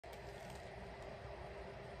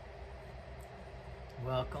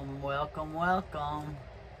Welcome, welcome, welcome.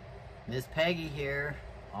 Miss Peggy here,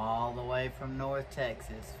 all the way from North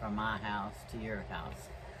Texas, from my house to your house.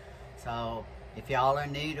 So, if y'all are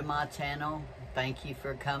new to my channel, thank you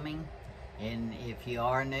for coming. And if you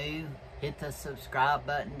are new, hit the subscribe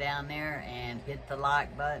button down there and hit the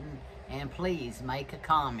like button. And please make a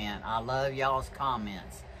comment. I love y'all's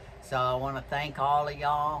comments. So I want to thank all of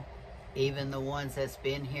y'all, even the ones that's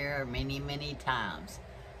been here many, many times.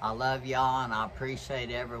 I love y'all and I appreciate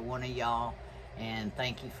every one of y'all, and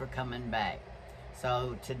thank you for coming back.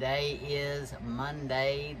 So today is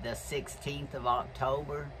Monday the 16th of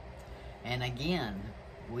October, and again,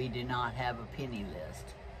 we do not have a penny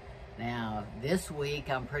list. Now this week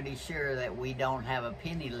I'm pretty sure that we don't have a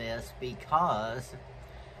penny list because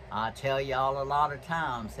I tell y'all a lot of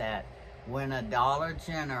times that when a Dollar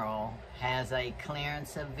General has a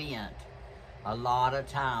clearance event, a lot of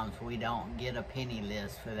times we don't get a penny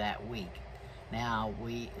list for that week. Now,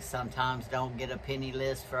 we sometimes don't get a penny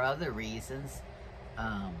list for other reasons,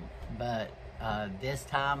 but this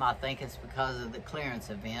time I think it's because of the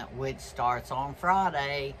clearance event, which starts on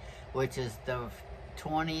Friday, which is the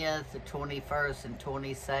 20th, the 21st, and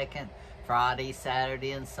 22nd, Friday,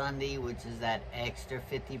 Saturday, and Sunday, which is that extra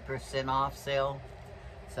 50% off sale.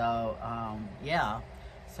 So, yeah,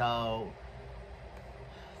 so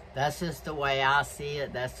that's just the way I see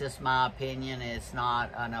it. That's just my opinion. It's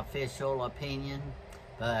not an official opinion,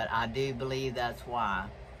 but I do believe that's why.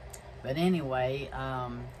 But anyway,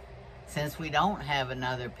 since we don't have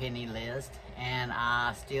another penny list, and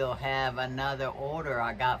I still have another order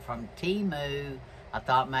I got from Temu, I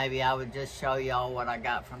thought maybe I would just show y'all what I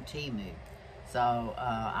got from Temu. So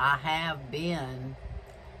I have been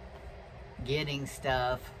getting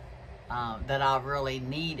stuff that I really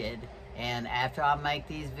needed. And after I make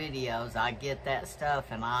these videos, I get that stuff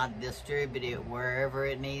and I distribute it wherever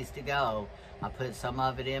it needs to go. I put some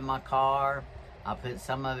of it in my car. I put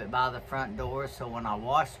some of it by the front door, so when I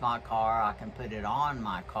wash my car, I can put it on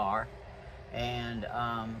my car. And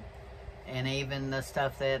even the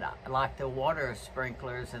stuff that, like the water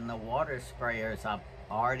sprinklers and the water sprayers, I've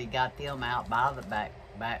already got them out by the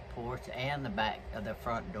back porch and the back of the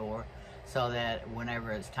front door, so that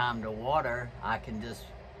whenever it's time to water, I can just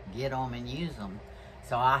get them and use them.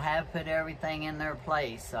 So I have put everything in their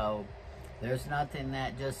place, so there's nothing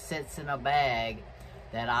that just sits in a bag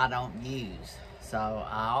that I don't use. So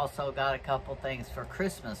I also got a couple things for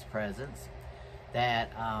Christmas presents that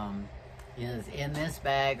is in this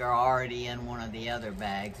bag or already in one of the other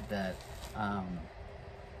bags, but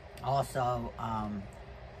also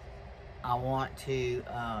I want to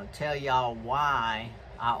tell y'all why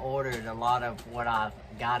I ordered a lot of what I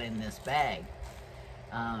got in this bag.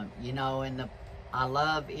 You know, I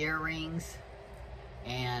love earrings,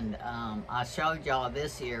 and I showed y'all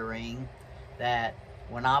this earring that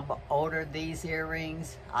when I ordered these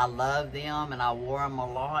earrings, I loved them and I wore them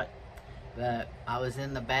a lot. But I was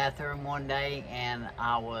in the bathroom one day and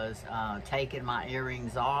I was taking my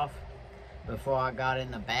earrings off before I got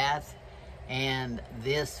in the bath, and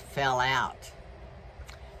this fell out.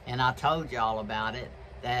 And I told y'all about it,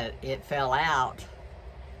 that it fell out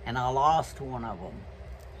and I lost one of them.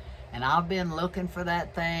 And I've been looking for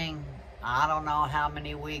that thing, I don't know how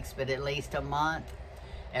many weeks, but at least a month.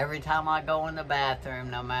 Every time I go in the bathroom,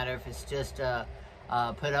 no matter if it's just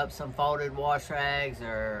put up some folded wash rags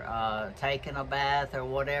or taking a bath or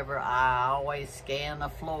whatever, I always scan the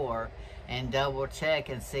floor and double check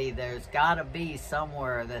and see there's gotta be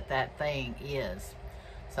somewhere that thing is.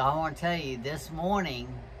 So I want to tell you, this morning,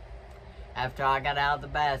 after I got out of the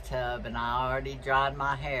bathtub and I already dried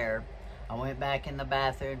my hair, I went back in the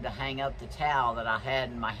bathroom to hang up the towel that I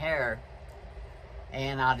had in my hair,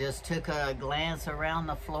 and I just took a glance around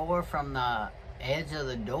the floor from the edge of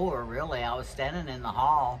the door, really. I was standing in the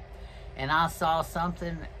hall, and I saw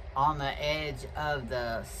something on the edge of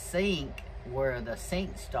the sink, where the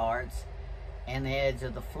sink starts, and the edge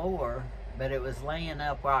of the floor, but it was laying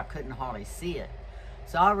up where I couldn't hardly see it.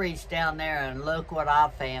 So I reached down there and look what I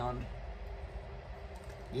found.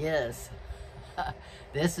 Yes.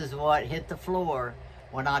 This is what hit the floor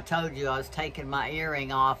when I told you I was taking my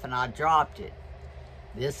earring off and I dropped it.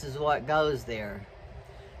 This is what goes there.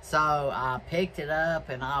 So I picked it up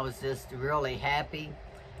and I was just really happy.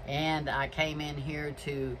 And I came in here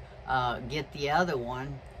to get the other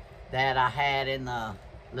one that I had in the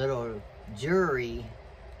little jewelry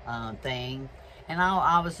thing. And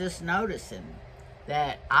I was just noticing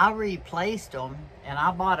that I replaced them and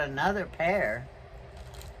I bought another pair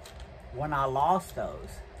when I lost those.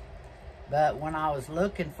 But when I was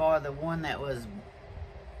looking for the one that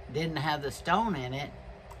didn't have the stone in it,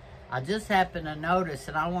 I just happened to notice,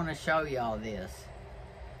 and I want to show y'all this.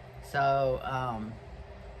 So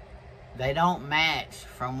they don't match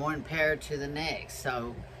from one pair to the next.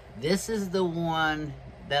 So this is the one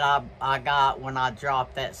that I got when I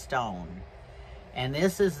dropped that stone. And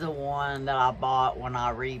this is the one that I bought when I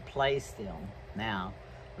replaced them. Now,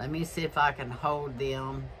 let me see if I can hold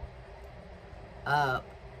them up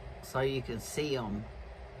so you can see them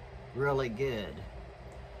really good.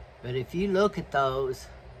 But if you look at those,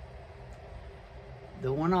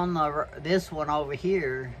 the one on this one over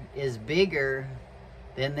here is bigger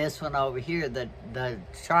than this one over here. The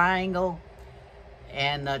triangle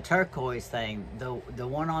and the turquoise thing. The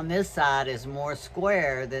one on this side is more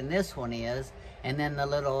square than this one is. And then the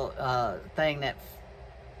little thing that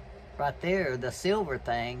right there, the silver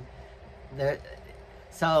thing.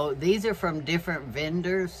 So these are from different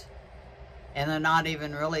vendors, and they're not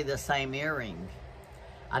even really the same earring.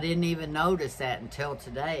 I didn't even notice that until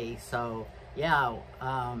today. So yeah,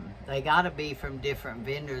 they got to be from different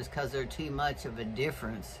vendors because they're too much of a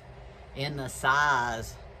difference in the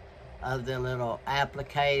size of the little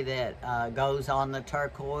applique that goes on the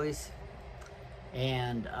turquoise,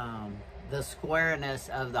 and the squareness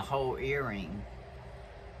of the whole earring.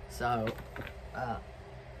 So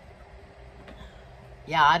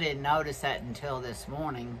yeah, I didn't notice that until this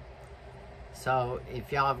morning. So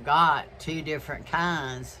if y'all have got two different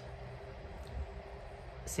kinds,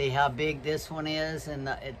 see how big this one is, and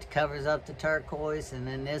it covers up the turquoise, and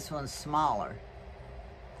then this one's smaller.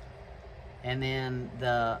 And then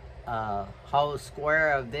the whole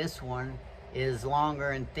square of this one is longer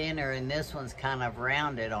and thinner, and this one's kind of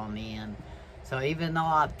rounded on the end. So even though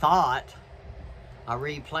I thought I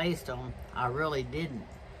replaced them, I really didn't.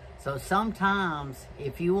 So sometimes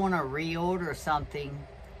if you want to reorder something,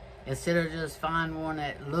 instead of just find one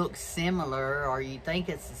that looks similar or you think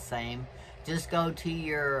it's the same, just go to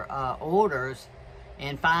your orders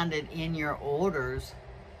and find it in your orders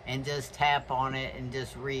and just tap on it and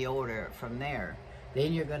just reorder it from there.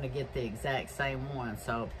 Then you're going to get the exact same one.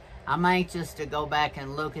 So I'm anxious to go back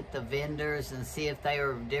and look at the vendors and see if they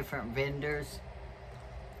are different vendors.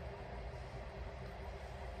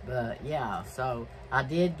 But yeah, so I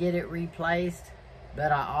did get it replaced,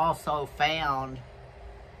 but I also found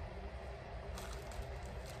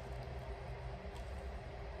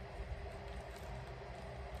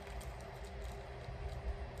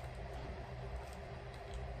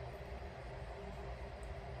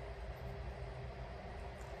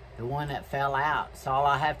the one that fell out. So all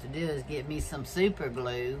I have to do is get me some super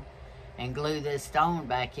glue and glue this stone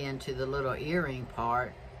back into the little earring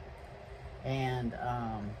part, and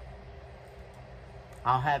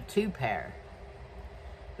I'll have two pair.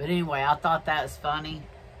 But anyway, I thought that was funny.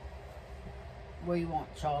 What do you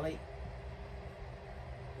want, Charlie?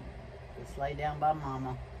 Just lay down by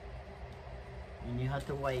Mama, and you have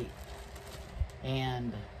to wait.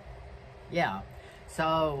 And yeah,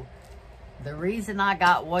 so the reason I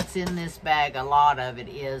got what's in this bag, a lot of it,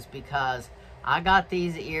 is because I got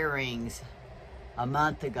these earrings a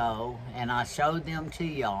month ago and I showed them to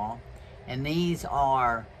y'all, and these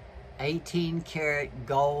are 18 karat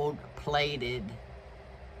gold plated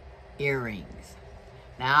earrings.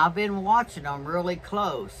 Now I've been watching them really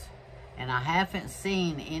close and I haven't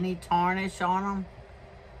seen any tarnish on them,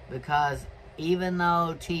 because even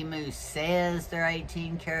though Temu says they're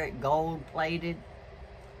 18 karat gold plated,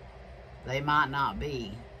 they might not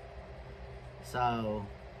be. So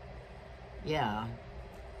yeah,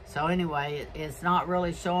 so anyway, it's not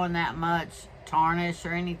really showing that much tarnish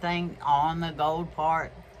or anything on the gold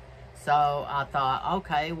part. So I thought,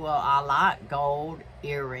 okay, well, I like gold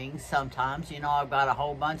earrings sometimes. You know, I've got a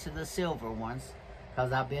whole bunch of the silver ones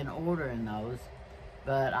because I've been ordering those.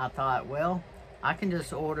 But I thought, well, I can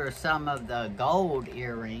just order some of the gold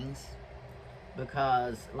earrings,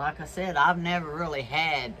 because like I said, I've never really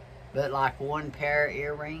had but like one pair of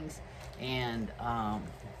earrings, and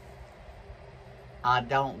I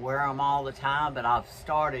don't wear them all the time, but I've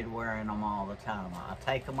started wearing them all the time. I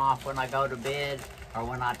take them off when I go to bed or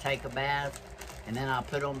when I take a bath, and then I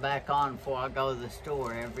put them back on before I go to the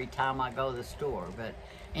store every time I go to the store. But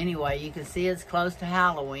anyway, you can see it's close to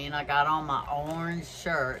Halloween. I got on my orange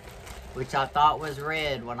shirt, which I thought was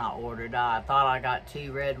red when I ordered. I thought I got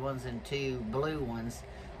two red ones and two blue ones,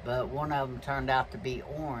 but one of them turned out to be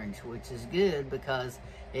orange, which is good because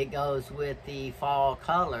it goes with the fall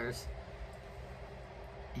colors.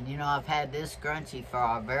 And you know, I've had this scrunchie for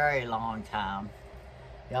a very long time.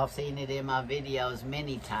 Y'all seen it in my videos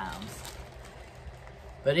many times.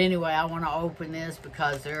 But anyway, I want to open this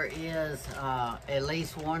because there is at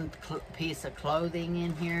least one piece of clothing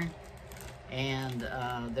in here. And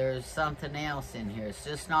there's something else in here. It's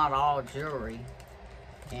just not all jewelry.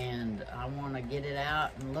 and I want to get it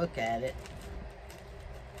out and look at it.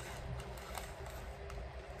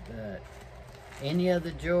 But any of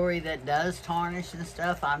the jewelry that does tarnish and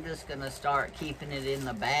stuff, I'm just going to start keeping it in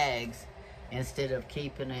the bags instead of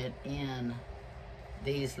keeping it in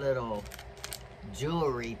these little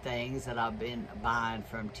jewelry things that I've been buying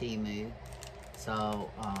from Temu. So,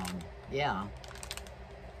 yeah.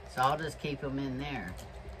 So I'll just keep them in there.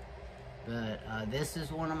 But this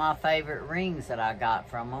is one of my favorite rings that I got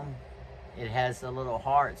from them. It has the little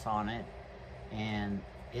hearts on it, and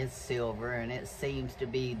it's silver, and it seems to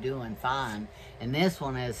be doing fine. And this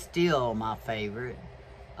one is still my favorite.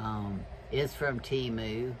 It's from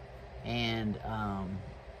Temu, and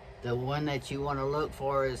the one that you want to look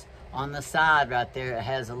for is on the side right there. It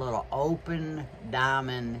has a little open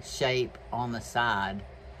diamond shape on the side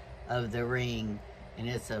of the ring, and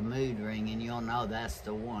it's a mood ring, and you'll know that's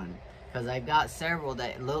the one. Because they've got several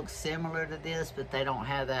that look similar to this, but they don't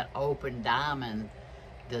have that open diamond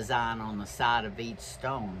design on the side of each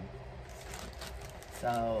stone.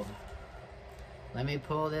 So, let me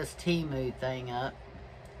pull this Temu thing up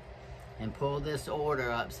and pull this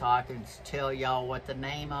order up so I can tell y'all what the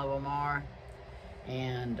name of them are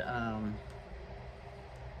and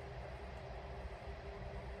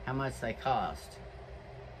how much they cost.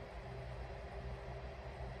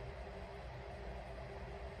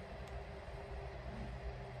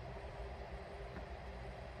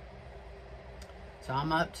 So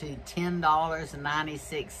I'm up to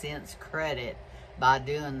 $10.96 credit by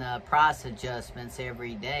doing the price adjustments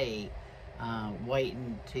every day,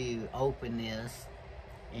 waiting to open this.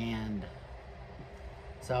 And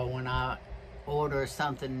so when I order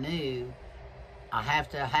something new, I have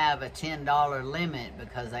to have a $10 limit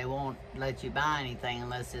because they won't let you buy anything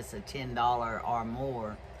unless it's a $10 or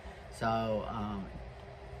more. So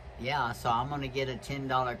yeah, so I'm going to get a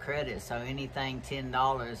 $10 credit. So anything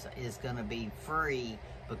 $10 is going to be free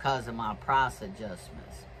because of my price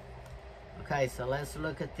adjustments. Okay, so let's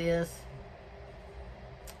look at this.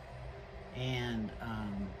 And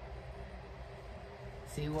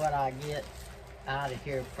see what I get out of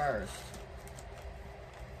here first.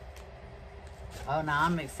 Oh, now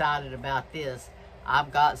I'm excited about this.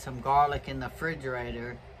 I've got some garlic in the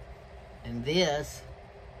refrigerator. And this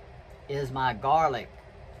is my garlic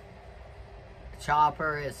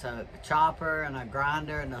chopper. It's a chopper and a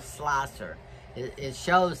grinder and a slicer. It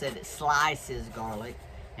shows that it slices garlic,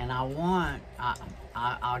 and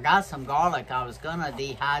I got some garlic. I was gonna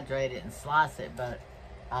dehydrate it and slice it, but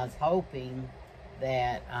I was hoping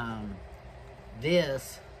that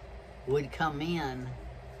this would come in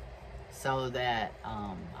so that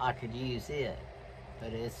I could use it,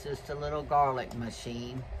 but it's just a little garlic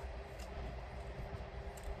machine.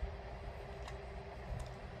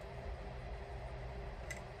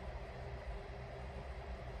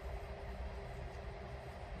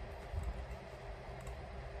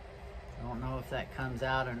 I don't know if that comes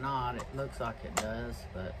out or not. It looks like it does,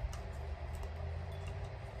 but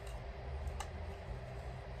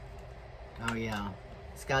oh yeah,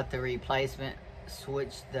 it's got the replacement.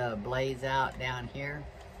 Switch the blades out down here.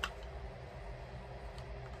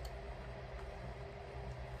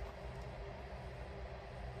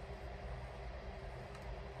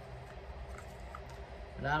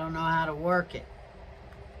 But I don't know how to work it.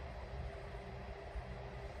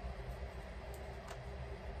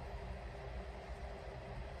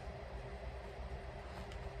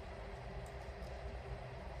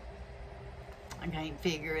 I can't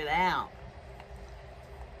figure it out.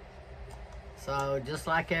 So just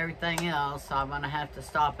like everything else, I'm gonna have to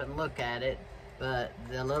stop and look at it. But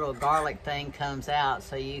the little garlic thing comes out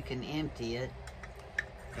so you can empty it.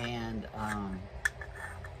 And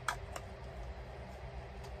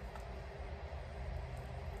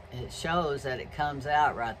it shows that it comes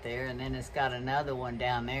out right there, and then it's got another one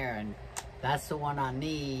down there, and that's the one I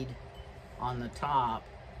need on the top.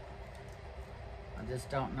 I just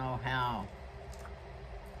don't know how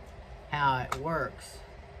it works.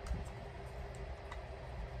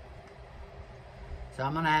 So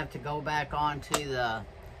I'm gonna have to go back onto the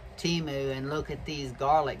Temu and look at these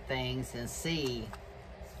garlic things and see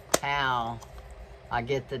how I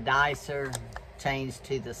get the dicer changed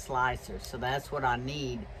to the slicer. So that's what I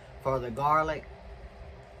need for the garlic.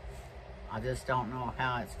 I just don't know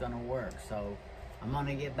how it's gonna work. So I'm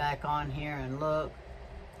gonna get back on here and look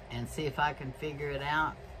and see if I can figure it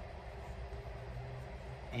out.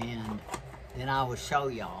 And then I will show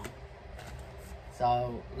y'all.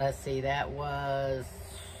 So let's see, that was,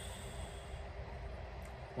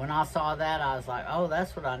 when I saw that, I was like, oh,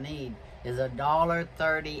 that's what I need, is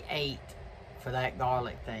 $1.38 for that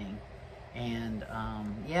garlic thing. And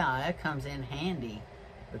yeah, that comes in handy.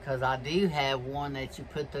 because I do have one that you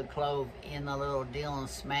put the clove in the little deal and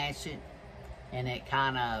smash it, and it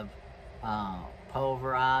kind of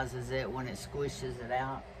pulverizes it when it squishes it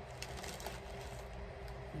out.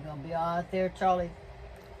 You gonna be all right there, Charlie?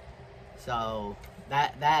 So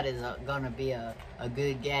that is gonna be a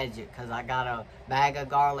good gadget, because I got a bag of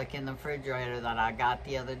garlic in the refrigerator that I got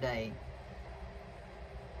the other day.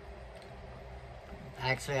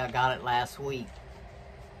 Actually, I got it last week.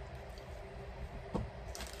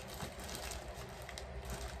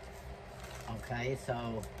 Okay,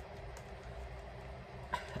 so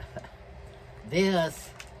this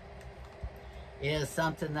is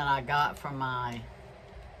something that I got from my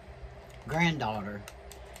granddaughter.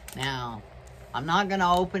 Now, I'm not going to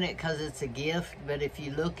open it because it's a gift, but if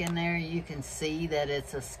you look in there, you can see that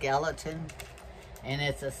it's a skeleton. And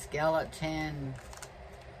it's a skeleton,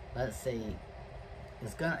 let's see,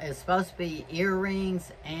 it's supposed to be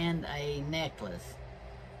earrings and a necklace.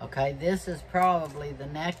 Okay, this is probably the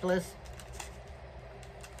necklace.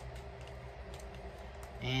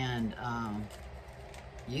 And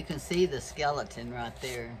you can see the skeleton right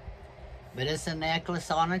there. But it's a necklace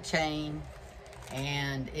on a chain,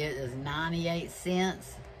 and it is 98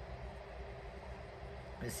 cents.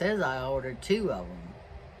 It says I ordered 2 of them.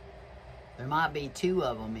 There might be 2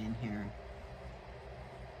 of them in here.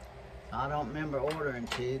 I don't remember ordering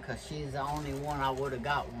 2 because she's the only one I would have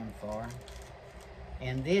got one for.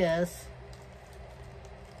 And this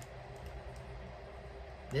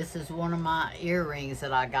is one of my earrings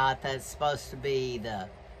that I got that's supposed to be the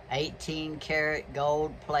 18 karat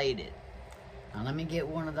gold plated. Now let me get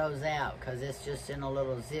one of those out because it's just in a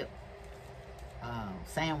little zip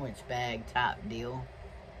sandwich bag type deal.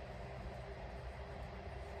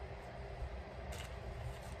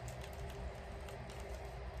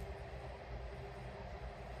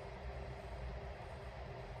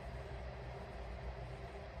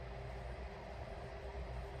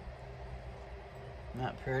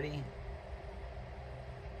 Not pretty.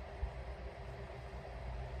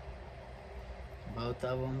 Both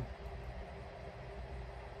of them.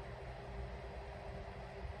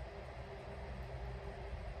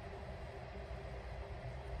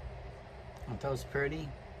 Aren't those pretty?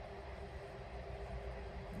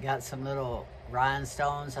 Got some little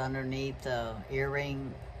rhinestones underneath the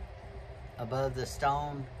earring above the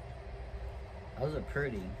stone. Those are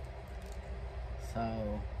pretty.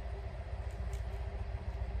 So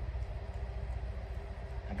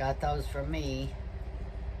I got those for me,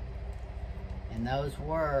 and those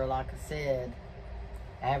were, like I said,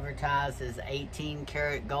 advertised as 18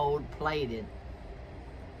 karat gold plated.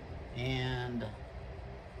 And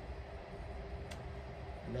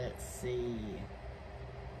let's see,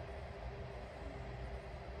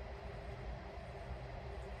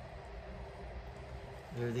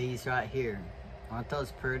 they're these right here. Aren't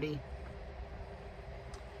those pretty?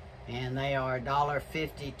 And they are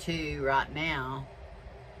 $1.52 right now.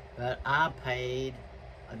 But I paid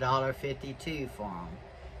 $1.52 for them.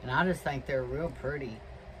 And I just think they're real pretty.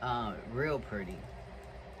 Real pretty.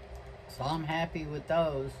 So I'm happy with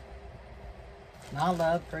those. And I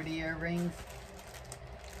love pretty earrings.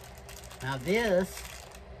 Now this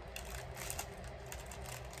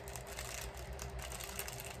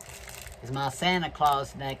is my Santa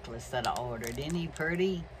Claus necklace that I ordered. Isn't he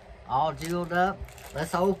pretty? All jeweled up.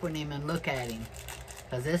 Let's open him and look at him.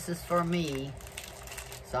 Because this is for me.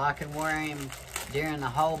 So I can wear him during the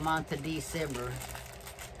whole month of December.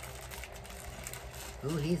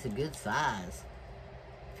 Ooh, he's a good size.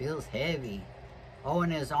 Feels heavy. Oh,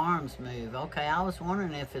 and his arms move. Okay, I was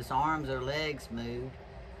wondering if his arms or legs moved.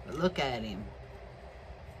 But look at him.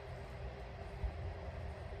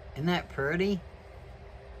 Isn't that pretty?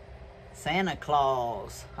 Santa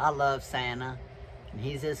Claus. I love Santa. And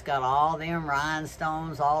he's just got all them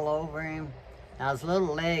rhinestones all over him. Now his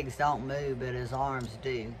little legs don't move, but his arms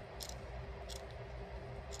do.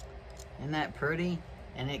 Isn't that pretty?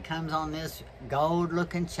 And it comes on this gold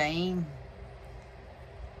looking chain.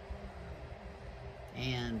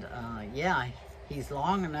 And yeah, he's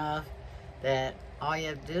long enough that all you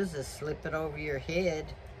have to do is just slip it over your head.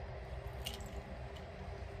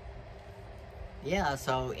 Yeah,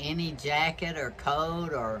 so any jacket or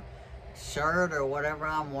coat or shirt or whatever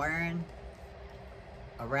I'm wearing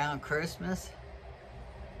around Christmas,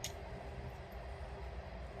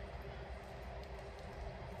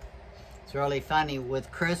 it's really funny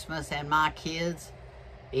with Christmas and my kids.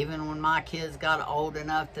 Even when my kids got old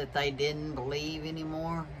enough that they didn't believe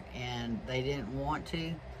anymore and they didn't want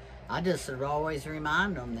to, I just would always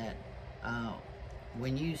remind them that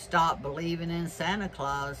when you stop believing in Santa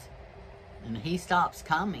Claus, and he stops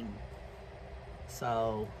coming.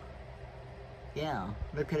 So Yeah,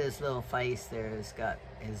 look at his little face there. It's got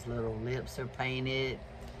his little lips are painted,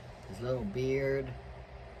 his little beard.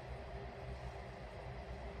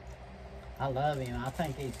 I love him. I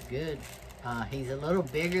think he's good. He's a little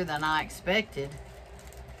bigger than I expected,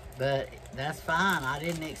 but that's fine. I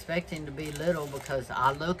didn't expect him to be little because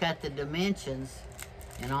I look at the dimensions,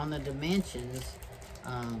 and on the dimensions,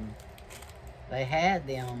 they had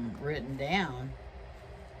them written down.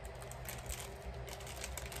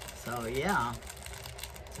 So yeah,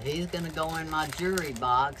 so he's gonna go in my jewelry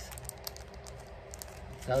box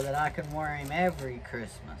so that I can wear him every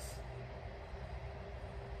Christmas.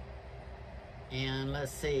 And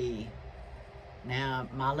let's see. Now,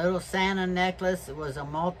 my little Santa necklace was a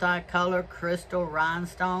multicolored crystal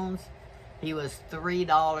rhinestones. He was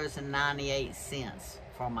 $3.98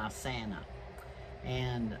 for my Santa.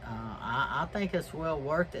 And I think it's well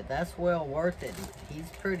worth it. That's well worth it. He's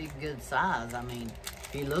pretty good size. I mean,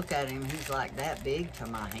 if you look at him, he's like that big to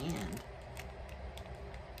my hand.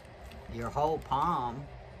 Your whole palm.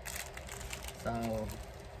 So,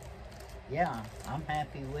 yeah, I'm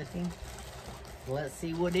happy with him. Let's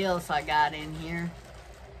see what else I got in here.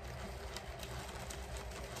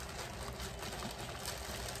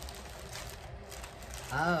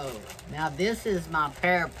 Oh, now this is my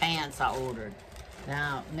pair of pants I ordered.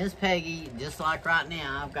 Now, Miss Peggy, just like right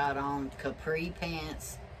now, I've got on capri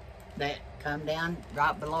pants that come down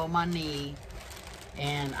right below my knee.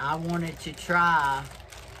 And I wanted to try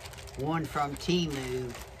one from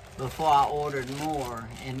Temu before I ordered more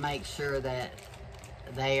and make sure that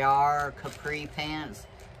they are capri pants.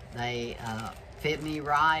 They fit me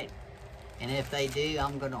right. And if they do,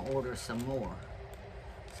 I'm going to order some more.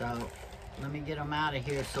 So, let me get them out of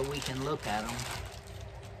here so we can look at them.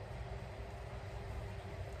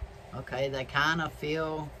 Okay, they kind of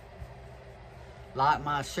feel like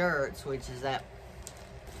my shirts, which is that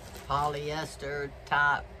polyester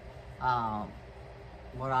type,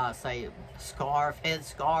 what do I say, scarf, head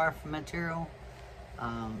scarf material.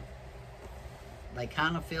 They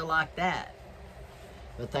kind of feel like that.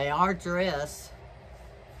 But they are dress,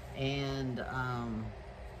 and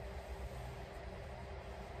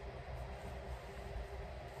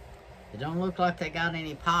they don't look like they got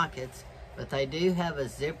any pockets, but they do have a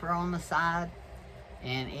zipper on the side.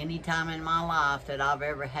 And any time in my life that I've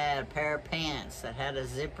ever had a pair of pants that had a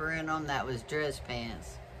zipper in them that was dress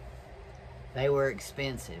pants, they were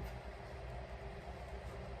expensive.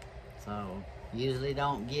 So, usually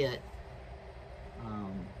don't get.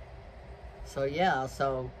 So yeah,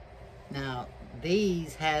 so now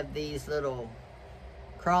these have these little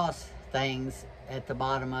cross things at the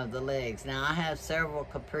bottom of the legs. Now I have several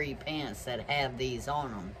capri pants that have these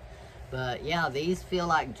on them. But yeah, these feel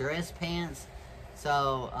like dress pants.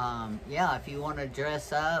 So yeah, if you want to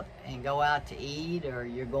dress up and go out to eat, or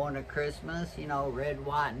you're going to Christmas, you know, red,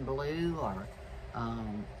 white, and blue, or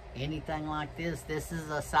anything like this. This is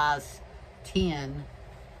a size 10.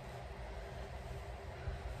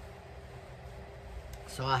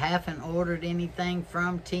 So I haven't ordered anything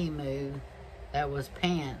from Temu that was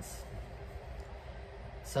pants.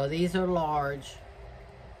 So these are large.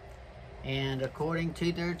 And according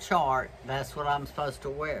to their chart, that's what I'm supposed to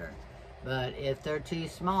wear. But if they're too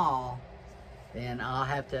small, then I'll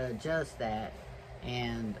have to adjust that.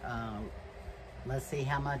 And let's see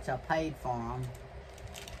how much I paid for them.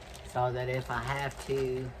 So that if I have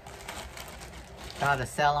to try to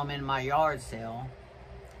sell them in my yard sale,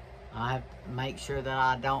 I have to make sure that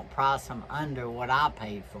I don't price them under what I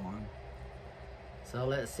paid for them. So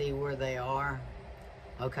let's see where they are.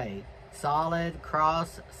 Okay, solid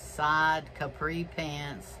cross-side capri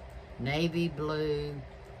pants, navy blue,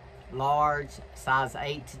 large, size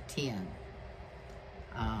 8 to 10.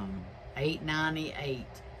 $8.98.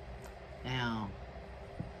 Now,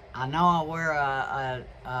 I know I wear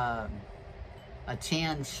a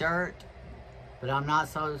 10 shirt, but I'm not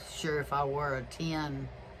so sure if I wear a 10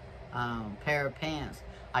 pair of pants.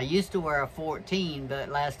 I used to wear a 14, but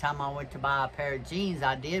last time I went to buy a pair of jeans,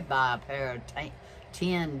 I did buy a pair of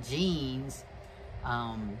 10 jeans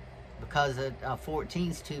because a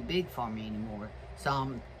 14's too big for me anymore.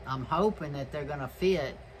 So I'm hoping that they're gonna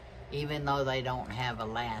fit even though they don't have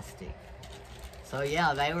elastic. So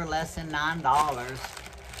yeah, they were less than $9.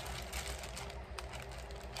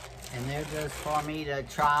 And they're just for me to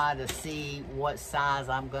try to see what size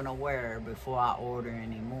I'm gonna wear before I order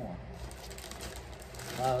any more.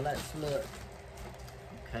 So let's look.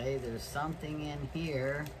 Okay, there's something in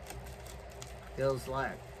here. Feels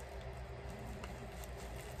like,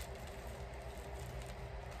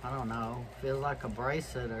 I don't know, feels like a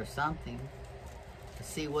bracelet or something. Let's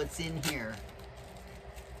see what's in here.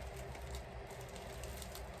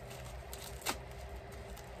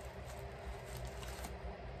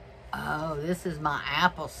 Oh, this is my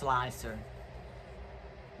apple slicer.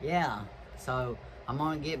 Yeah, so I'm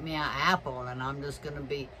gonna get me an apple, and I'm just gonna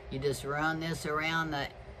you just run this around the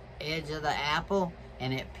edge of the apple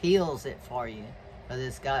and it peels it for you. But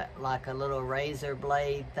it's got like a little razor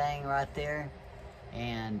blade thing right there.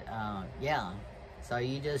 And yeah, so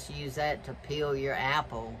you just use that to peel your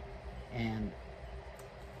apple. And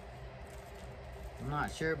I'm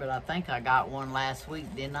not sure, but I think I got one last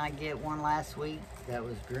week. Didn't I get one last week that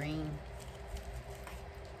was green?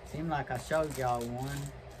 Seemed like I showed y'all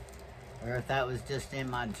one. Or if that was just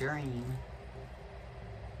in my dream.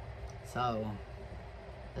 So,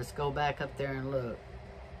 let's go back up there and look.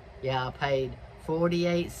 Yeah, I paid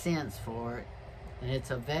 48 cents for it. And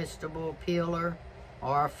it's a vegetable peeler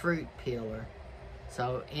or a fruit peeler.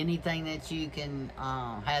 So anything that you can,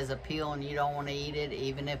 has a peel and you don't want to eat it,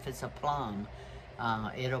 even if it's a plum,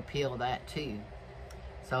 it'll peel that too.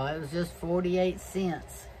 So it was just 48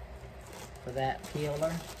 cents for that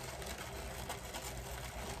peeler.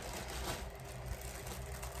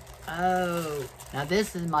 Oh, now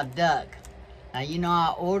this is my duck. Now you know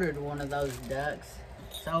I ordered one of those ducks.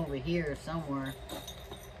 It's over here somewhere.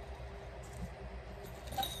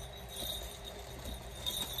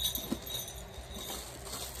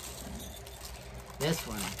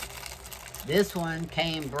 This one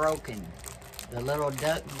came broken. The little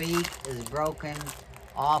duck beak is broken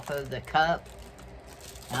off of the cup.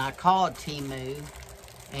 And I called Temu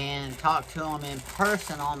and talked to them in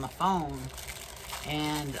person on the phone.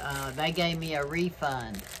 And they gave me a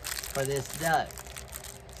refund for this duck.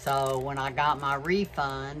 So when I got my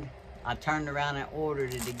refund, I turned around and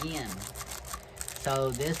ordered it again.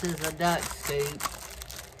 So this is a duck scoop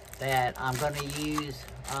that I'm going to use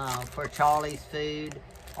for Charlie's food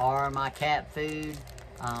or my cat food.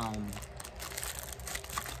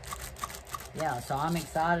 Yeah, so I'm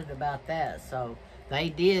excited about that. So they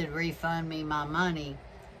did refund me my money,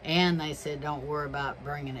 and they said don't worry about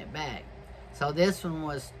bringing it back. So this one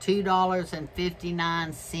was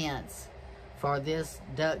 $2.59 for this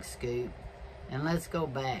duck scoop. And let's go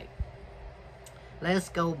back. Let's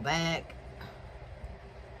go back.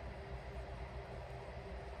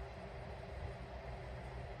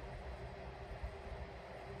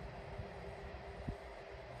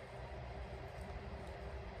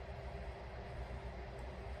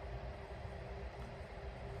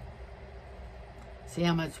 See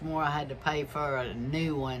how much more I had to pay for a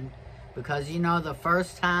new one. Because you know the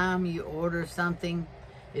first time you order something,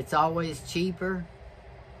 it's always cheaper.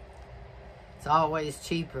 It's always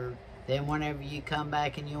cheaper than whenever you come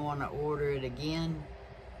back and you want to order it again.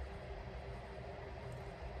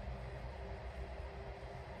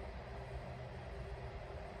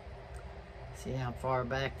 See how far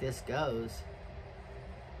back this goes.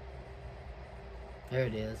 There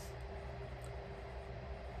it is.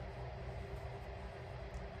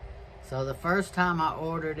 So the first time I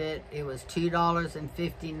ordered it, it was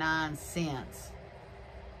 $2.59.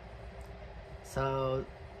 So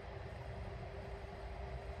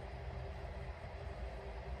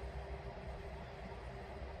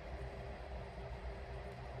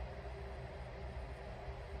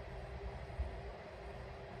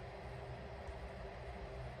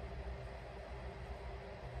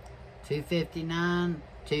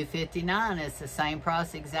 $2.59 is the same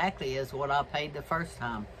price exactly as what I paid the first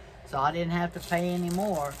time. So I didn't have to pay any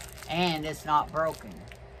more, and it's not broken.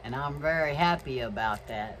 And I'm very happy about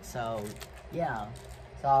that. So, yeah.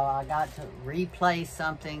 So I got to replace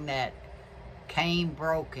something that came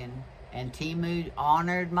broken, and Temu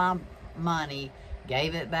honored my money,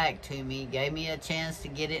 gave it back to me, gave me a chance to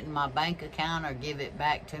get it in my bank account or give it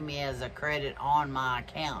back to me as a credit on my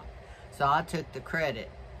account. So I took the credit.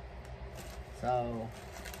 So...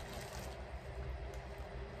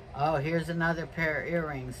 oh, here's another pair of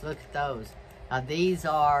earrings. Look at those. Now these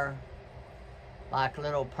are like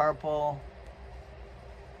little purple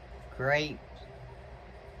grape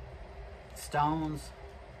stones.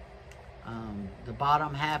 The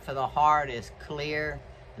bottom half of the heart is clear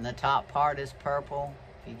and the top part is purple.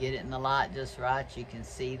 If you get it in the light just right, you can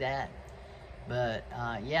see that. But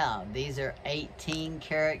yeah, these are 18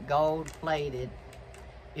 karat gold plated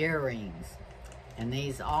earrings. And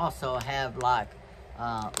these also have like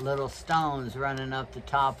little stones running up the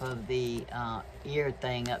top of the ear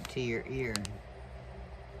thing up to your ear.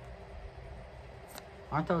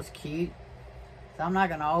 Aren't those cute? So I'm not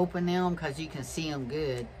going to open them because you can see them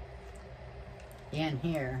good in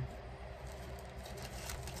here.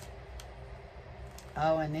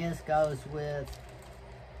 Oh, and this goes with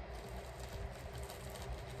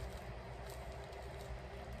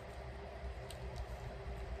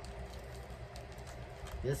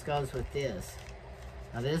this.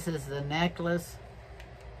 Now this is the necklace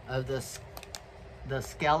of the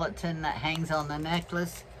skeleton that hangs on the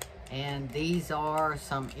necklace. And these are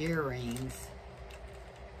some earrings.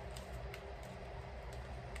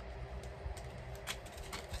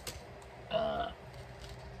 But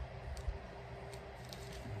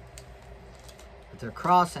they're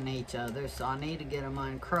crossing each other, so I need to get them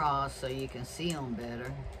uncrossed so you can see them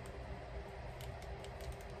better.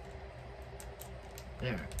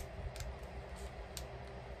 There.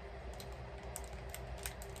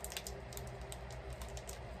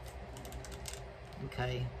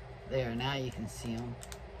 Okay, there, now you can see them.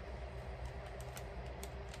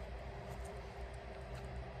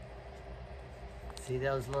 See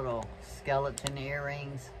those little skeleton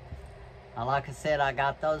earrings? Like I said, I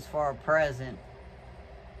got those for a present.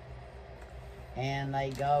 And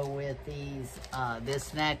they go with these,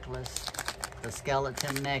 this necklace, the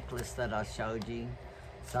skeleton necklace that I showed you.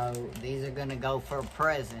 So these are gonna go for a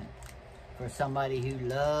present for somebody who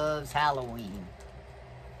loves Halloween.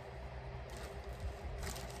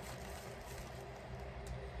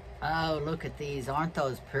 Oh, look at these. Aren't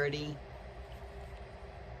those pretty?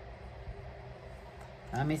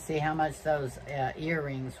 Let me see how much those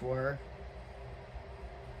earrings were.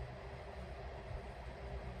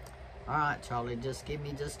 All right, Charlie, just give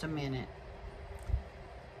me just a minute.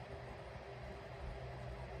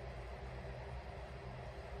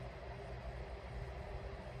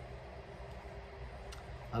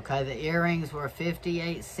 Okay, the earrings were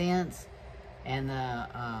 58 cents. And the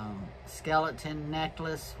skeleton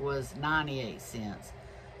necklace was 98 cents.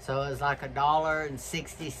 So it was like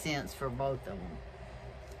 $1.60 for both of them.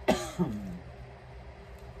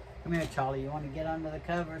 Come here, Charlie. You want to get under the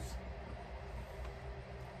covers?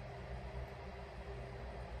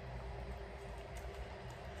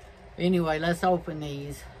 Anyway, let's open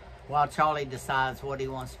these while Charlie decides what he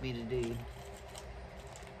wants me to do.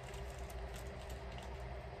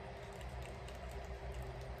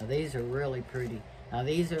 Now, these are really pretty. Now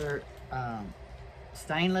these are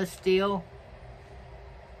stainless steel,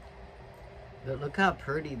 but look how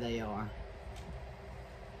pretty they are.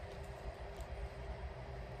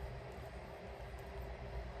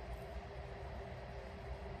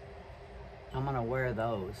 I'm gonna wear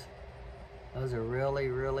those. Those are really,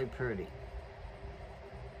 really pretty.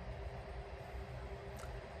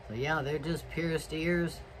 So yeah, they're just pierced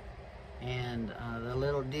ears, and the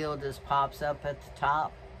little deal just pops up at the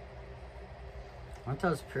top. Aren't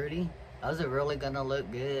those pretty? Those are really gonna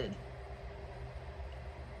look good.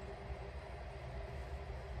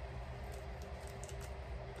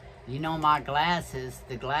 You know my glasses,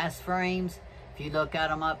 the glass frames, if you look at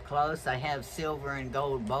them up close, they have silver and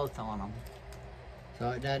gold both on them.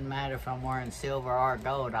 So it doesn't matter if I'm wearing silver or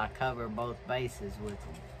gold, I cover both bases with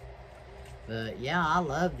them. But yeah, I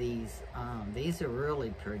love these. These are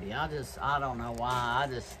really pretty. I don't know why, I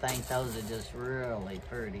just think those are just really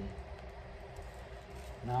pretty.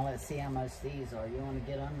 Now let's see how much these are. You want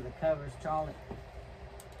to get under the covers, Charlie?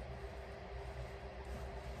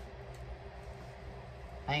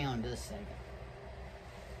 Hang on just a second.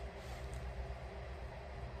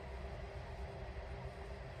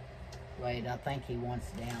 Wait, I think he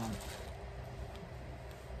wants down.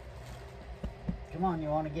 Come on, you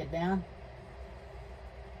want to get down?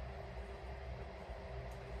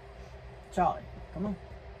 Charlie, come on.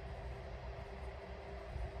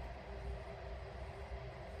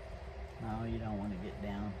 No, you don't want to get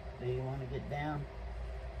down. Do you want to get down?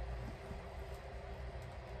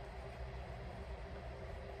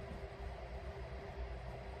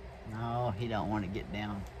 No, he don't want to get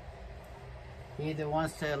down. He either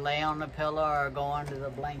wants to lay on the pillow or go under the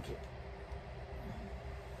blanket.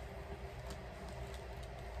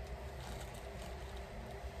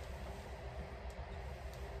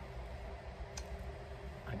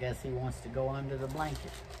 I guess he wants to go under the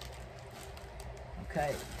blanket.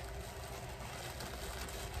 Okay.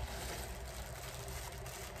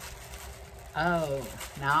 Oh,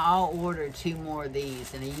 now I'll order 2 more of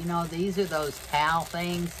these. And you know, these are those towel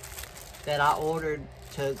things that I ordered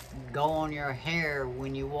to go on your hair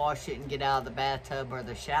when you wash it and get out of the bathtub or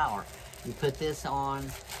the shower. You put this on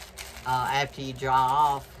after you dry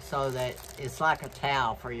off so that it's like a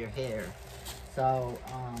towel for your hair. So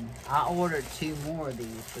I ordered 2 more of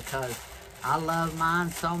these because I love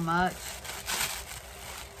mine so much.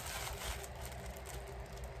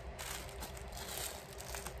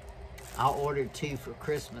 I ordered 2 for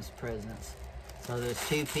Christmas presents. So there's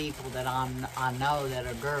 2 people that I know that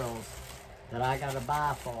are girls that I gotta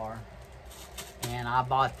buy for. And I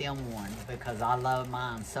bought them one because I love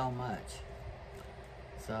mine so much.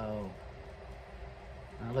 So,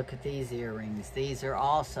 now look at these earrings. These are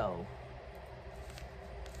also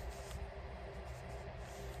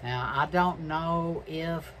Now, I don't know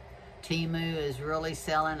if Temu is really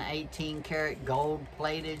selling 18 karat gold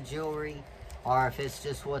plated jewelry or if it's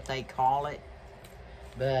just what they call it.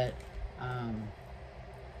 But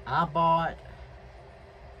I bought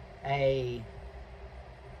a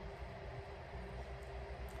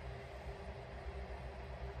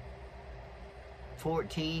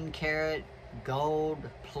 $14 karat gold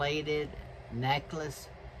plated necklace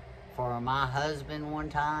for my husband one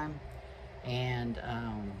time, and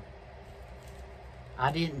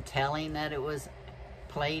I didn't tell him that it was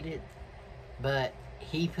plated, but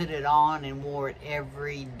he put it on and wore it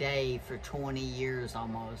every day for 20 years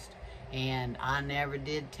almost, and I never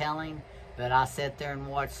did tell him, but I sat there and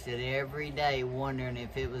watched it every day wondering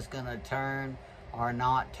if it was gonna turn or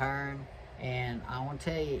not turn, and I want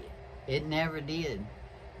to tell you, it never did.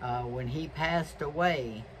 When he passed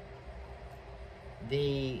away,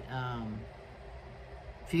 the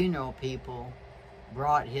funeral people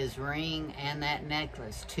brought his ring and that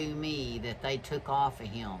necklace to me that they took off of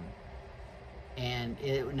him, and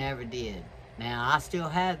it never did. Now, I still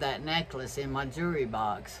have that necklace in my jewelry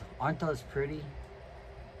box. Aren't those pretty?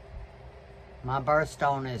 My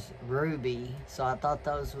birthstone is ruby, so I thought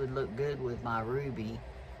those would look good with my ruby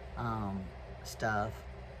stuff.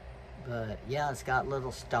 But yeah, it's got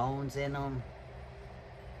little stones in them.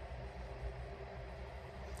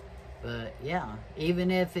 But yeah, even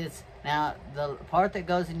if it's, now the part that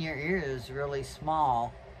goes in your ear is really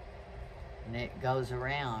small and it goes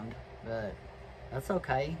around, but that's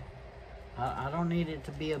okay. I don't need it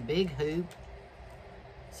to be a big hoop.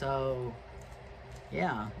 So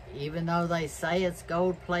yeah, even though they say it's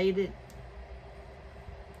gold plated,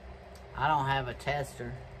 I don't have a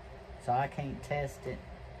tester, so I can't test it.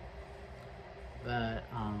 But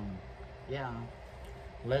yeah,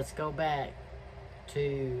 let's go back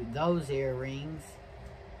to those earrings.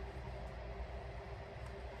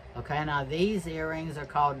 Okay, now these earrings are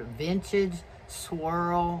called vintage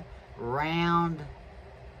swirl round.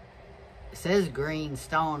 It says green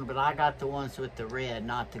stone, but I got the ones with the red,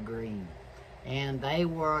 not the green. And they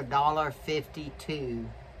were $1.52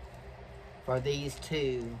 for these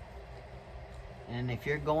two. And if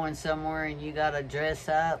you're going somewhere and you gotta dress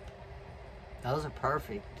up, those are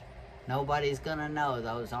perfect. Nobody's gonna know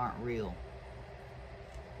those aren't real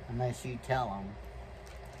unless you tell them.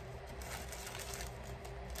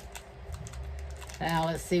 Now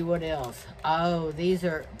let's see what else. Oh, these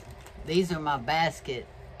are my basket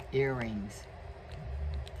earrings.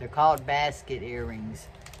 They're called basket earrings,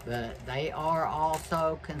 but they are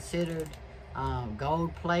also considered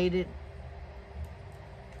gold plated,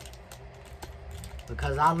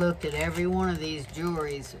 because I looked at every one of these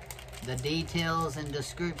jewelries, the details and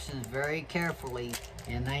descriptions very carefully,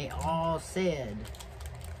 and they all said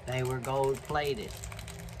they were gold plated.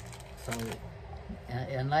 So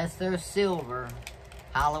unless they're silver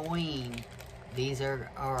Halloween, these are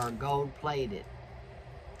gold plated.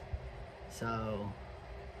 So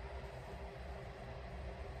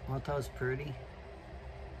aren't those pretty?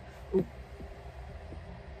 Ooh.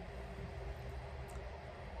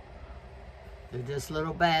 They're just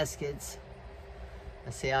little baskets.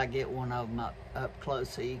 Let's see, I'll get one of them up close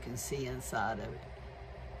so you can see inside of it.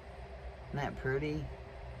 Isn't that pretty?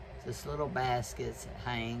 Just little baskets that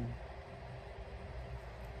hang.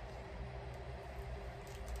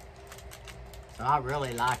 So I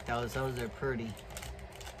really like those. Those are pretty.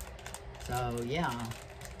 So yeah.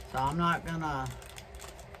 So I'm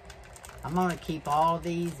gonna keep all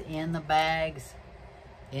these in the bags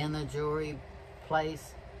in the jewelry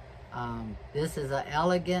place. This is an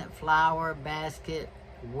elegant flower basket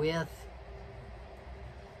with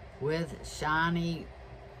shiny,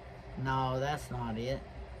 no, that's not it.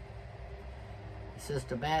 It's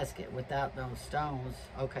just a basket without those stones.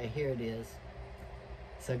 Okay, here it is.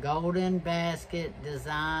 It's a golden basket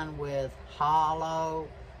designed with hollow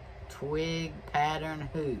twig pattern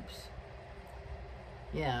hoops.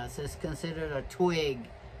 Yeah, it's just considered a twig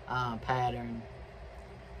pattern,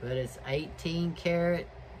 but it's 18 karat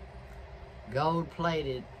gold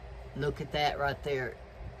plated. Look at that right there.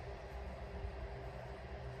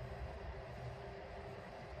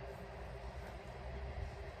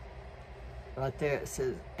 Right there it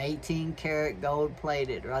says 18 karat gold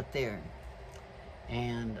plated right there.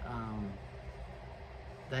 And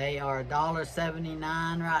they are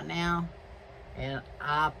 $1.79 right now, and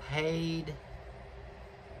I paid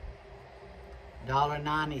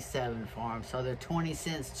 $1.97 for them. So they're 20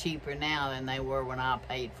 cents cheaper now than they were when I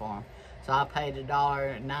paid for them. So I paid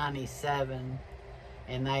 $1.97,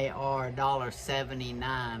 and they are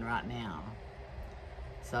 $1.79 right now.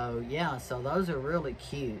 So yeah, so those are really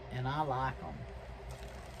cute, and I like them.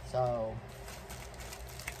 So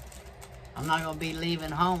I'm not going to be leaving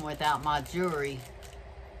home without my jewelry.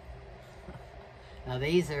 Now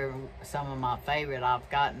these are some of my favorite. I've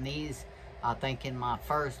gotten these, I think, in my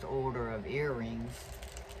first order of earrings.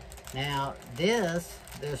 Now this,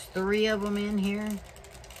 there's 3 of them in here.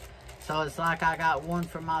 So it's like I got one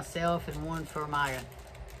for myself and one for my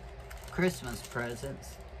Christmas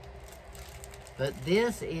presents. But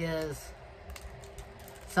this is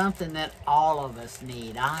something that all of us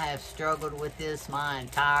need. I have struggled with this my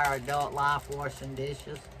entire adult life, washing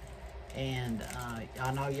dishes. And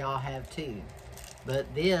I know y'all have too.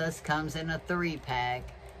 But this comes in a 3-pack.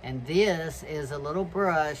 And this is a little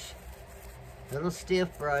brush, little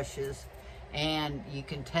stiff brushes. And you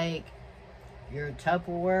can take your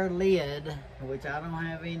Tupperware lid, which I don't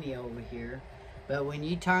have any over here. But when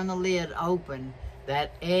you turn the lid open,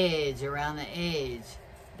 that edge, around the edge,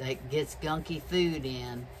 that gets gunky food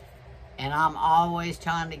in, and I'm always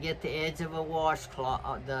trying to get the edge of a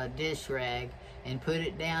washcloth, the dish rag, and put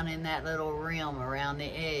it down in that little rim around the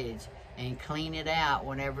edge and clean it out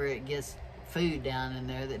whenever it gets food down in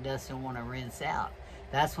there that doesn't want to rinse out.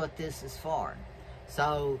 That's what this is for.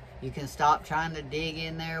 So you can stop trying to dig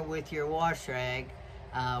in there with your wash rag,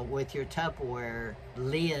 with your Tupperware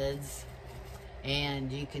lids,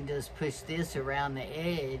 and you can just push this around the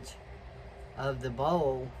edge of the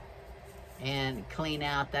bowl and clean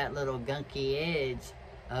out that little gunky edge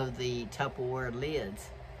of the Tupperware lids.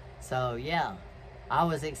 So yeah, I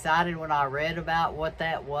was excited when I read about what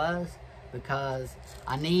that was, because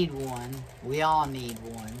I need one. We all need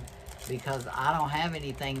one, because I don't have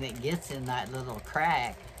anything that gets in that little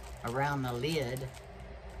crack around the lid.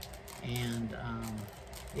 And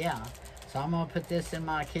yeah, so I'm gonna put this in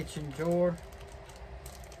my kitchen drawer.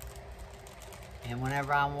 And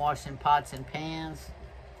whenever I'm washing pots and pans,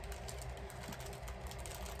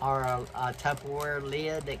 or a Tupperware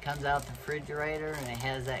lid that comes out the refrigerator and it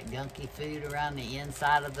has that gunky food around the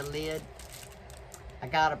inside of the lid, I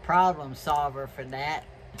got a problem solver for that.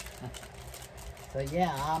 So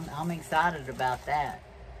yeah, I'm excited about that.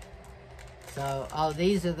 So, oh,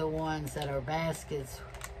 these are the ones that are baskets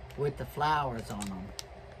with the flowers on them.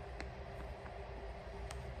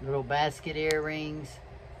 Little basket earrings.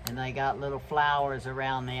 And they got little flowers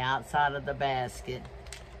around the outside of the basket.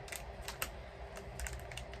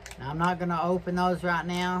 Now, I'm not going to open those right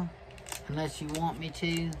now unless you want me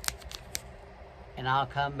to. And I'll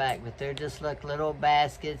come back. But they're just like little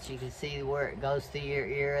baskets. You can see where it goes through your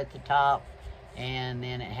ear at the top. And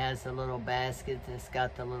then it has the little basket that's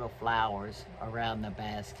got the little flowers around the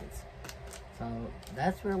baskets. So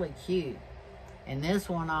that's really cute. And this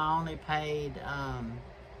one I only paid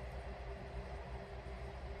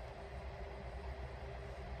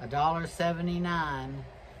 $1.79,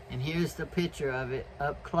 and here's the picture of it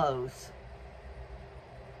up close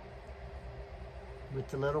with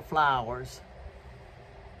the little flowers.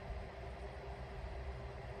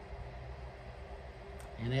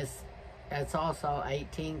 And it's also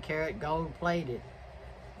 18 karat gold plated.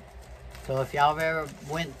 So if y'all ever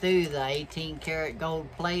went through the 18 karat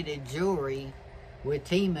gold plated jewelry with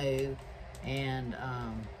Temu, and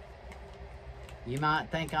you might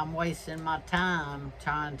think I'm wasting my time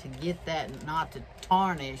trying to get that not to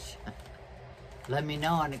tarnish. Let me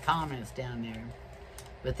know in the comments down there.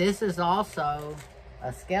 But this is also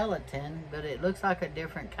a skeleton, but it looks like a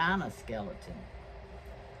different kind of skeleton.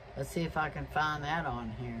 Let's see if I can find that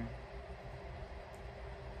on here.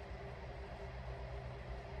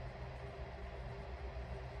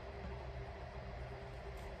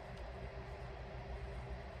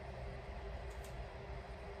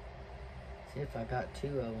 See if I got 2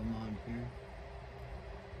 of them on here.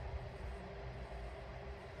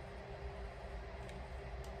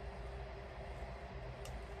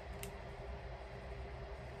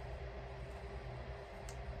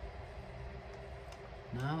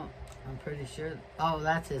 No, I'm pretty sure. Oh,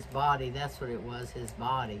 that's his body. That's what it was, his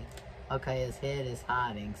body. Okay, his head is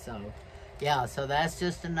hiding. So, yeah, so that's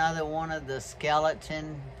just another one of the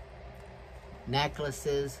skeleton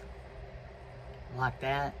necklaces like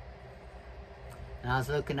that. And I was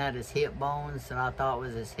looking at his hip bones, and I thought it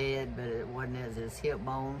was his head, but it wasn't his hip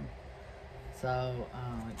bone. So,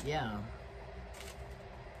 yeah.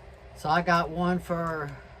 So I got one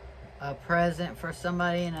for a present for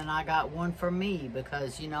somebody, and then I got one for me,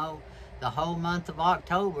 because, you know, the whole month of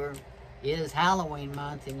October is Halloween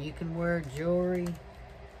month, and you can wear jewelry,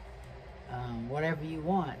 whatever you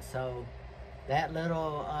want. So that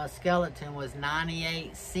little skeleton was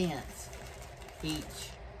 98 cents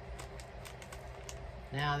each.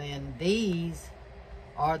 Now then, these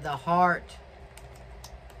are the heart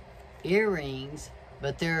earrings,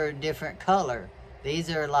 but they're a different color. These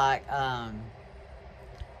are like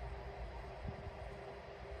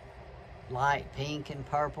light pink and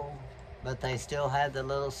purple, but they still have the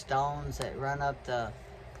little stones that run up the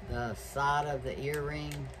side of the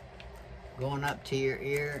earring going up to your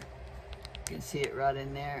ear. You can see it right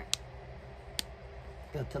in there.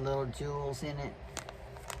 Got the little jewels in it.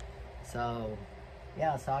 So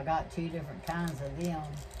yeah, so I got two different kinds of them.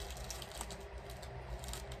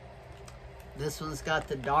 This one's got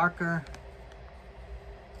the darker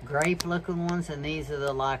grape looking ones, and these are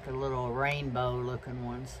the like a little rainbow looking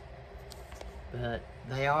ones. But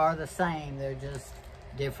they are the same, they're just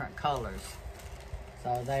different colors.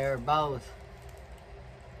 So they are both,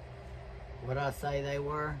 what I say they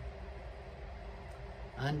were?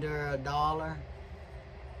 Under $1.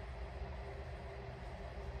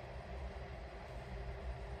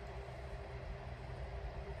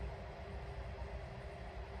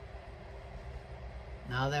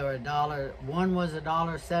 Now they were $1. One was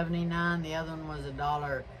 $1.79. The other one was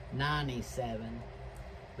 $1.97.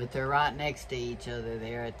 But they're right next to each other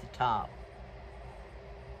there at the top.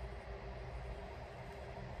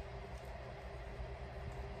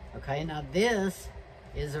 Okay, now this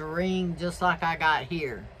is a ring just like I got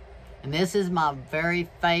here. And this is my very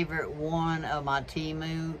favorite one of my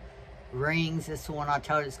Temu rings. This is the one I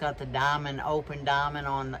told you, it's got the diamond, open diamond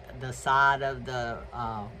on the side of the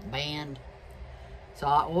band. So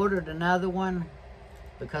I ordered another one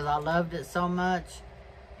because I loved it so much.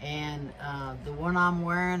 And the one I'm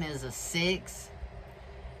wearing is a 6.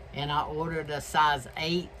 And I ordered a size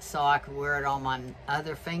 8 so I could wear it on my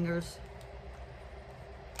other fingers.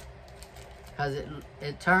 Because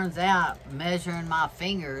it turns out, measuring my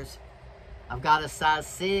fingers, I've got a size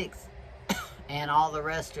 6 and all the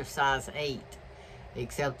rest are size 8.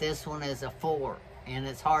 Except this one is a 4. And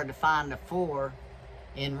it's hard to find a 4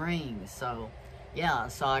 in rings. So yeah,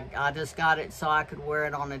 so I just got it so I could wear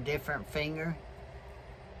it on a different finger.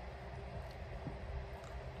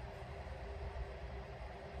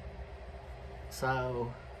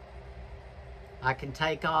 So I can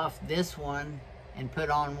take off this one and put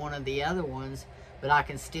on one of the other ones, but I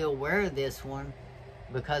can still wear this one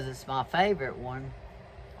because it's my favorite one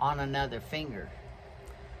on another finger.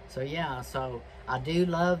 So yeah, so I do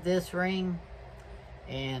love this ring,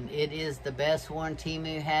 and it is the best one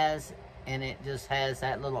Temu has. And it just has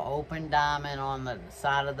that little open diamond on the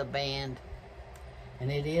side of the band.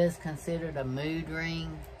 And it is considered a mood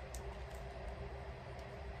ring.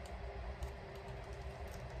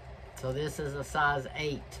 So this is a size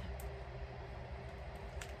 8.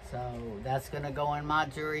 So that's going to go in my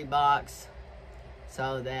jewelry box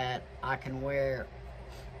so that I can wear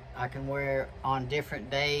on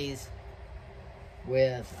different days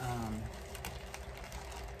with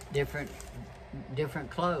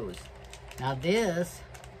different clothes. Now this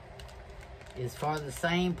is for the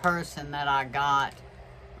same person that I got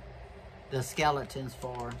the skeletons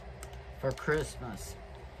for Christmas.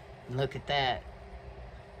 And look at that.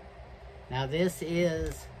 Now this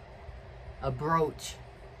is a brooch.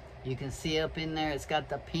 You can see up in there, it's got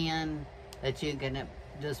the pin that you can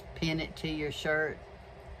just pin it to your shirt.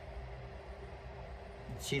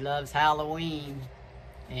 She loves Halloween.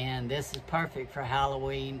 And this is perfect for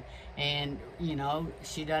Halloween. And, you know,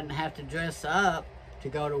 she doesn't have to dress up to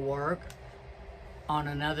go to work. On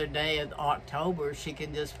another day of October, she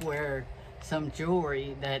can just wear some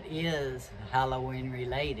jewelry that is Halloween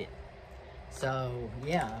related. So,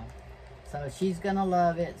 yeah. So she's going to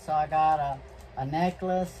love it. So I got a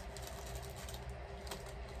necklace.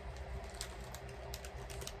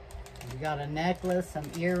 We got a necklace, some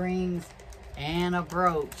earrings, and a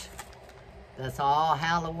brooch. That's all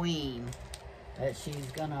Halloween that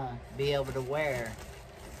she's gonna be able to wear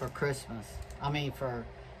for Christmas. I mean for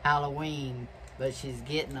Halloween, but she's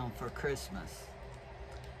getting them for Christmas.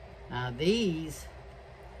 Now these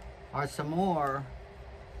are some more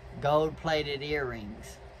gold-plated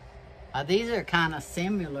earrings. These are kind of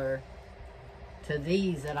similar to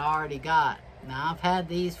these that I already got. Now I've had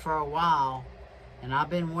these for a while and I've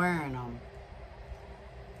been wearing them.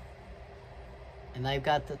 And they've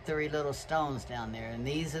got the 3 little stones down there. And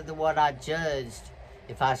these are what I judged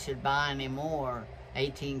if I should buy any more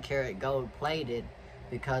 18 karat gold plated.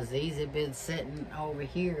 Because these have been sitting over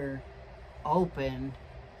here open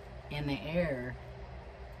in the air.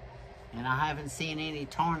 And I haven't seen any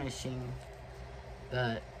tarnishing.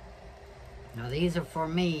 But now these are for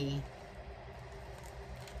me.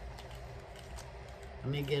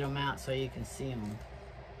 Let me get them out so you can see them.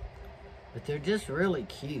 But they're just really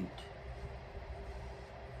cute.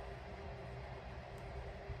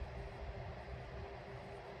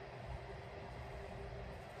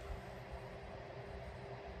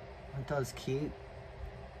 Aren't those cute?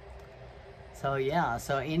 So yeah,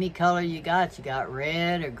 so any color you got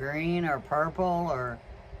red or green or purple or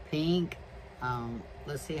pink.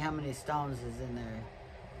 Let's see how many stones is in there.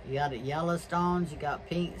 You got yellow stones, you got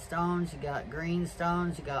pink stones, you got green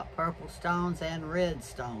stones, you got purple stones, and red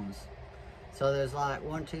stones. So there's like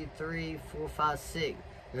 1, 2, 3, 4, 5, 6.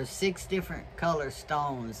 There's 6 different color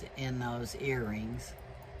stones in those earrings.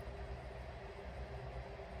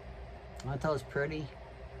 Aren't those pretty?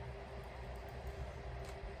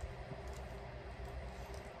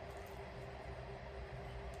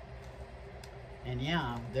 And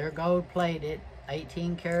yeah, they're gold plated,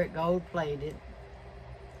 18 karat gold plated.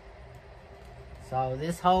 So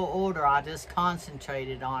this whole order, I just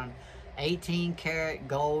concentrated on 18 karat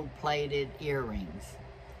gold plated earrings.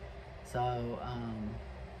 So,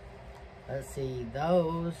 let's see,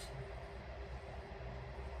 those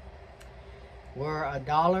were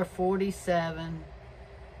 $1.47.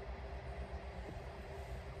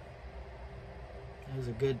 There's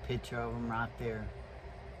a good picture of them right there.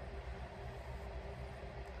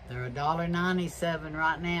 They're $1.97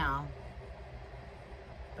 right now,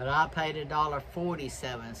 but I paid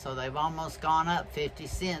 $1.47, so they've almost gone up 50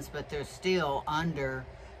 cents, but they're still under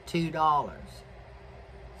 $2.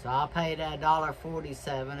 So I paid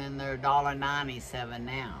 $1.47 and they're $1.97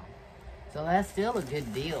 now. So that's still a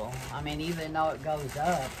good deal. I mean, even though it goes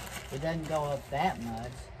up, it doesn't go up that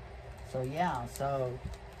much. So yeah, so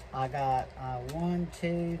I got 1,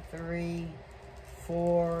 2, 3,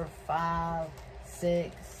 4, 5,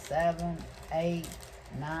 6, 7, 8,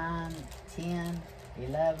 9, 10,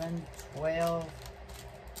 11, 12,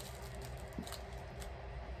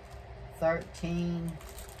 13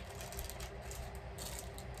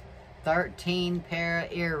 pair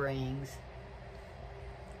of earrings,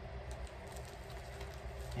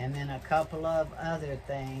 and then a couple of other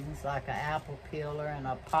things like an apple peeler and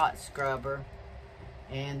a pot scrubber.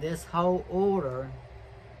 And this whole order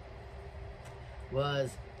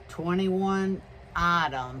was 21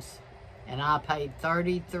 items, and I paid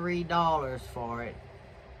 $33 for it,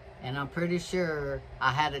 and I'm pretty sure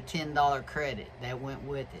I had a $10 credit that went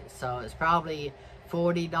with it, so it's probably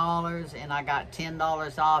 $40, and I got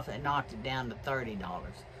 $10 off and knocked it down to $30.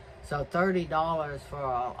 So $30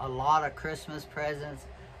 for a lot of Christmas presents.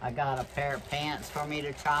 I got a pair of pants for me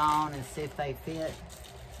to try on and see if they fit,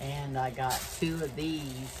 and I got 2 of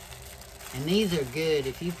these. And these are good.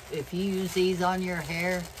 If you use these on your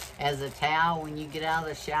hair as a towel when you get out of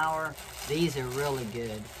the shower, these are really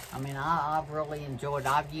good. I mean, I've really enjoyed it.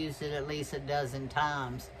 I've used it at least a dozen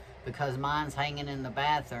times because mine's hanging in the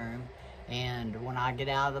bathroom. And when I get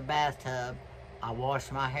out of the bathtub, I wash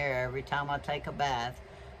my hair every time I take a bath.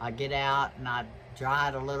 I get out and I dry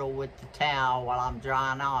it a little with the towel while I'm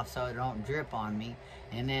drying off so it don't drip on me.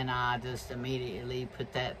 And then I just immediately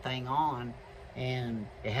put that thing on. And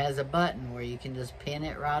it has a button where you can just pin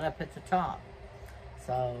it right up at the top.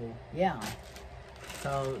 So yeah,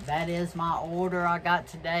 so that is my order I got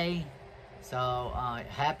today. So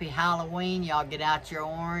happy Halloween. Y'all get out your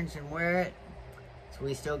orange and wear it. So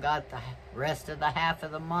we still got the rest of the half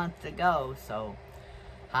of the month to go. So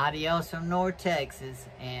adios from North Texas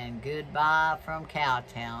and goodbye from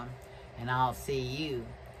Cowtown. And I'll see you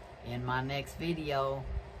in my next video.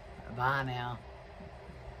 Bye now.